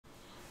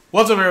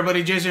What's up,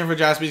 everybody? Jason here for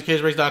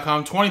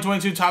JaspysCaseBreaks.com.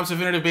 2022 Topps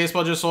Definitive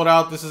Baseball just sold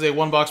out. This is a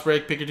one-box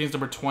break. Pick your teams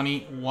number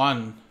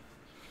 21.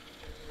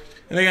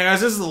 And again,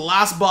 guys, this is the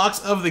last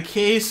box of the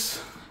case.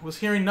 Was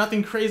hearing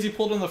nothing crazy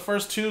pulled in the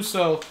first two,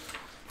 so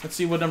let's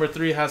see what number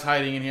 3 has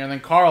hiding in here. And then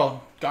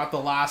Carl got the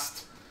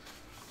last,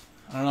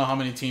 I don't know how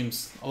many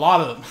teams. A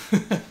lot of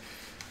them.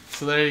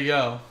 So there you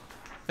go.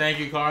 Thank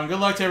you, Carl. And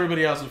good luck to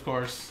everybody else, of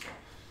course.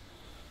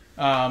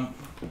 Again,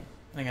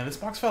 this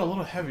box felt a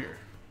little heavier.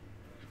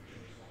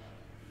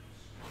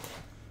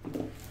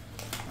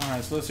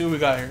 Alright, so let's see what we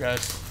got here,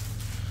 guys.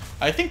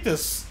 I think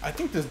this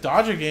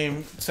Dodger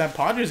game, San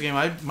Padres game,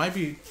 might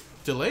be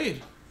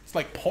delayed. It's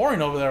like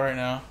pouring over there right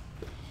now.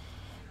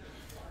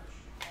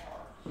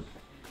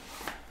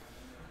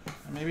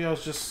 Maybe I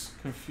was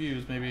just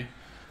confused, maybe.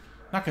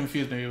 Not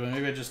confused maybe, but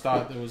maybe I just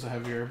thought it was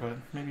heavier, but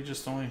maybe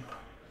just only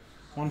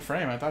one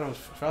frame. I thought it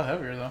felt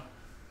heavier though.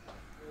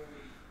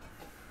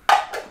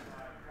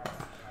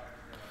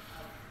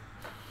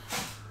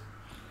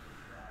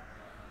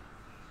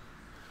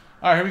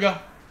 Alright, here we go.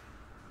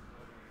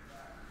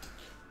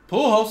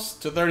 Pujols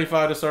to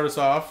 35 to start us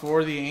off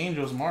for the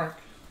Angels, Mark.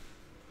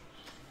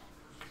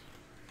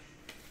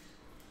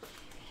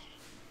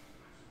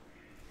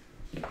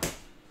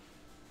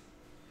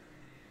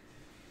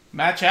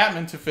 Matt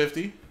Chapman to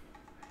 50.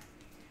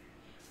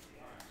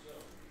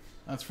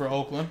 That's for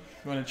Oakland.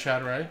 Going to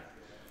Chad Wright.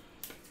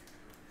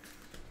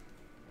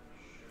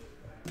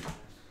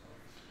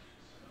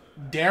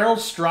 Darryl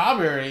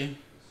Strawberry,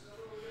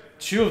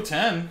 2 of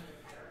 10.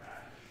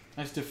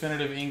 Nice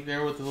definitive ink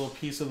there with a little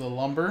piece of the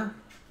lumber.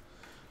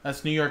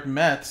 That's New York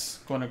Mets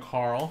going to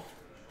Carl.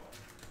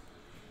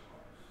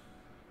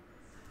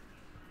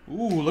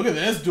 Ooh, look at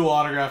this dual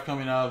autograph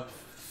coming up.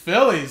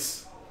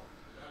 Phillies.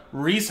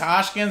 Rhys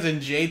Hoskins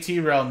and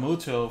JT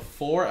Realmuto.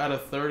 4 out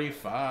of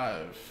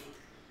 35.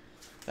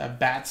 That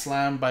bat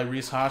slam by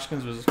Rhys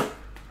Hoskins was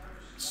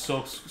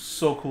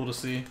so cool to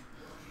see.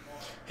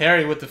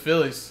 Harry with the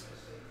Phillies.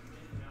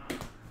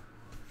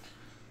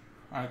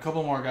 Alright, a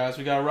couple more guys.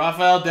 We got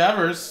Rafael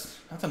Devers.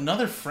 That's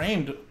another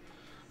framed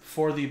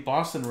for the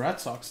Boston Red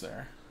Sox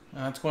there.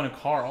 And that's going to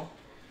Carl.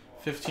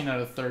 15 out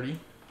of 30.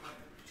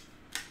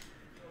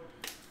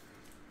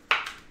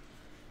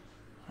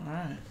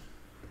 Alright.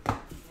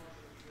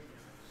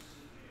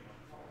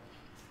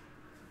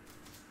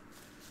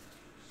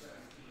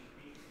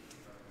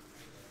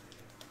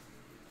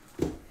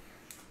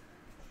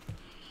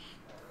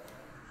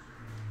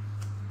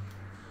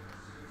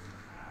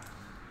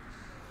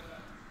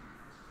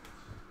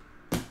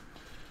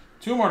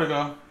 Two more to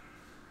go.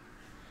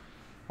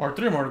 Or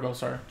 3 more to go,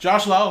 sorry.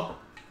 Josh Lowe.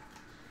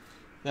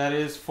 That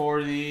is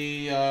for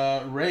the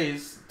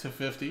Rays to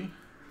 50.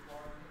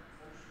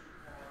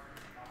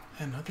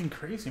 And nothing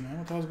crazy, man.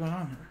 What the hell's going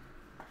on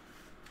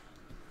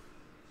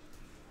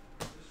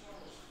here?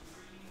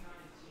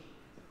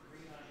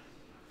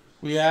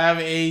 We have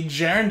a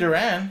Jarren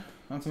Duran.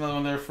 That's another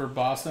one there for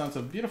Boston. That's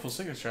a beautiful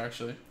signature,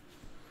 actually.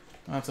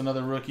 That's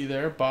another rookie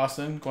there.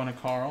 Boston going to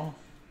Carl.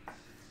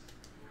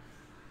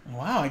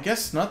 Wow, I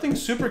guess nothing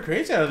super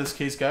crazy out of this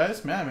case,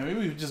 guys. Man, maybe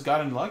we've just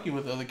gotten lucky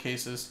with the other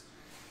cases.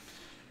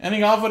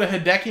 Ending off with a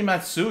Hideki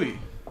Matsui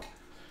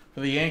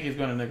for the Yankees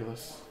going to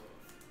Nicholas.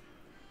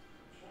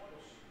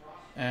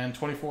 And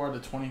 24 out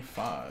of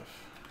 25.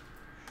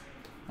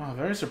 Wow,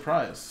 very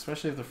surprised,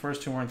 especially if the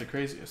first two weren't the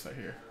craziest I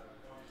hear.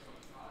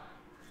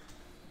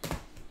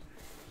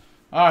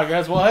 Alright,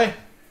 guys. Well, hey,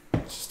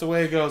 it's just the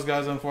way it goes,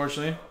 guys,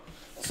 unfortunately.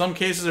 Some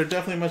cases are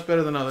definitely much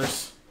better than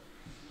others.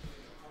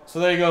 So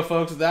there you go,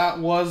 folks. That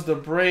was the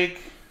break.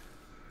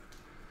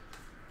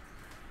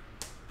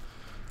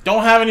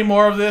 Don't have any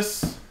more of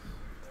this.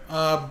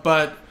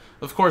 But,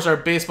 of course, our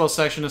baseball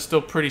section is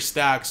still pretty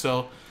stacked.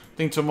 So I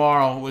think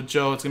tomorrow with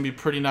Joe, it's going to be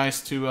pretty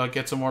nice to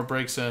get some more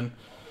breaks in.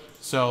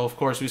 So, of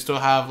course, we still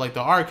have like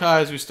the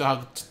archives. We still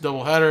have the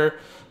doubleheader.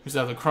 We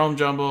still have the Chrome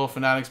Jumbo,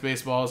 Fanatics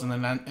Baseballs, and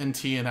then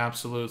NT and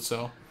Absolute.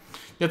 So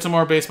get some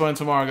more baseball in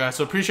tomorrow, guys.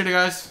 So appreciate it,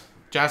 guys.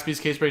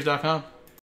 JaspysCaseBreaks.com.